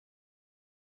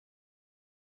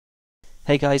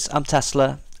Hey guys, I'm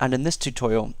Tesla, and in this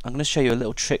tutorial I'm going to show you a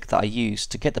little trick that I use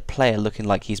to get the player looking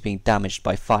like he's being damaged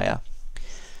by fire.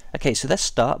 Okay, so let's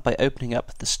start by opening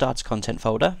up the Starts Content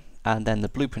folder and then the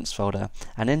Blueprints folder,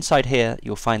 and inside here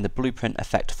you'll find the Blueprint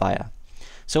Effect Fire.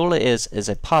 So all it is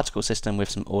a particle system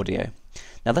with some audio.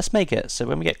 Now let's make it so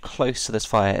when we get close to this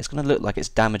fire it's going to look like it's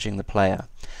damaging the player.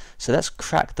 So let's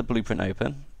crack the blueprint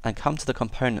open and come to the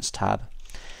Components tab.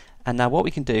 And now what we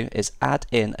can do is add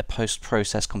in a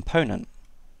post-process component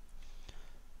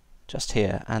just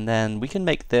here, and then we can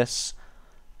make this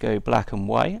go black and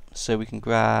white. So we can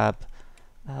grab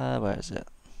where is it?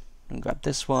 We can grab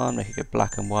this one, make it go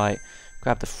black and white,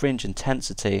 grab the fringe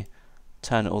intensity,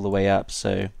 turn it all the way up so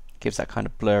it gives that kind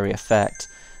of blurry effect,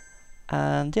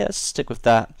 and yeah, let's stick with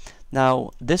that.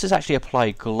 Now this is actually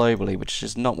applied globally, which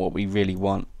is not what we really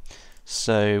want.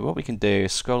 So what we can do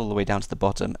is scroll all the way down to the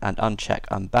bottom and uncheck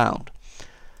Unbound.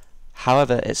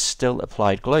 However, it's still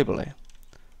applied globally.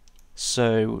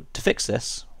 So to fix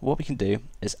this, what we can do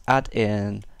is add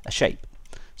in a shape.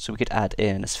 So we could add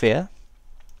in a sphere,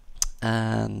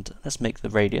 and let's make the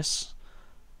radius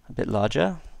a bit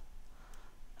larger.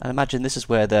 And imagine this is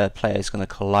where the player is going to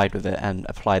collide with it and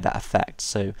apply that effect.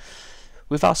 So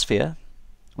with our sphere,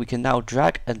 we can now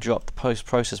drag and drop the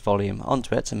post-process volume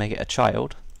onto it to make it a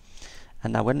child.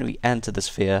 And now when we enter the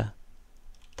sphere,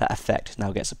 that effect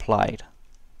now gets applied.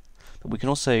 But we can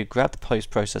also grab the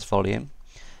post-process volume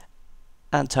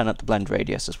and turn up the blend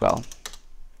radius as well.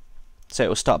 So it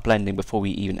will start blending before we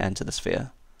even enter the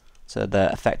sphere. So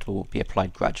the effect will be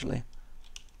applied gradually.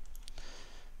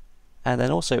 And then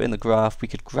also in the graph we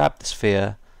could grab the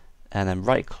sphere and then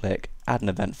right click, add an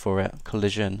event for it,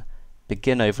 collision,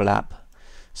 begin overlap.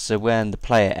 So when the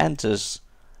player enters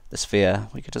the sphere,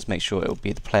 we could just make sure it will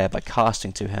be the player by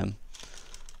casting to him.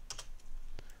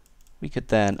 We could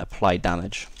then apply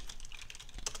damage,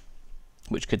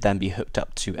 which could then be hooked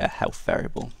up to a health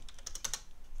variable.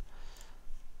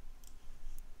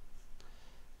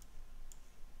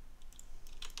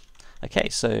 Okay,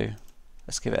 so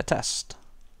let's give it a test.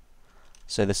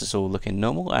 So this is all looking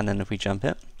normal, and then if we jump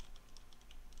it,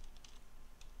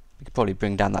 we could probably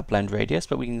bring down that blend radius,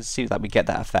 but we can see that we get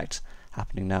that effect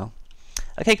happening now.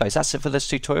 Okay guys, that's it for this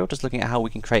tutorial, just looking at how we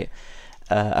can create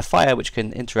a fire which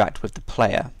can interact with the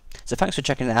player. So thanks for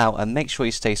checking it out, and make sure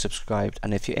you stay subscribed,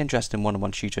 and if you're interested in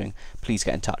one-on-one tutoring, please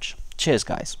get in touch. Cheers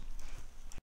guys.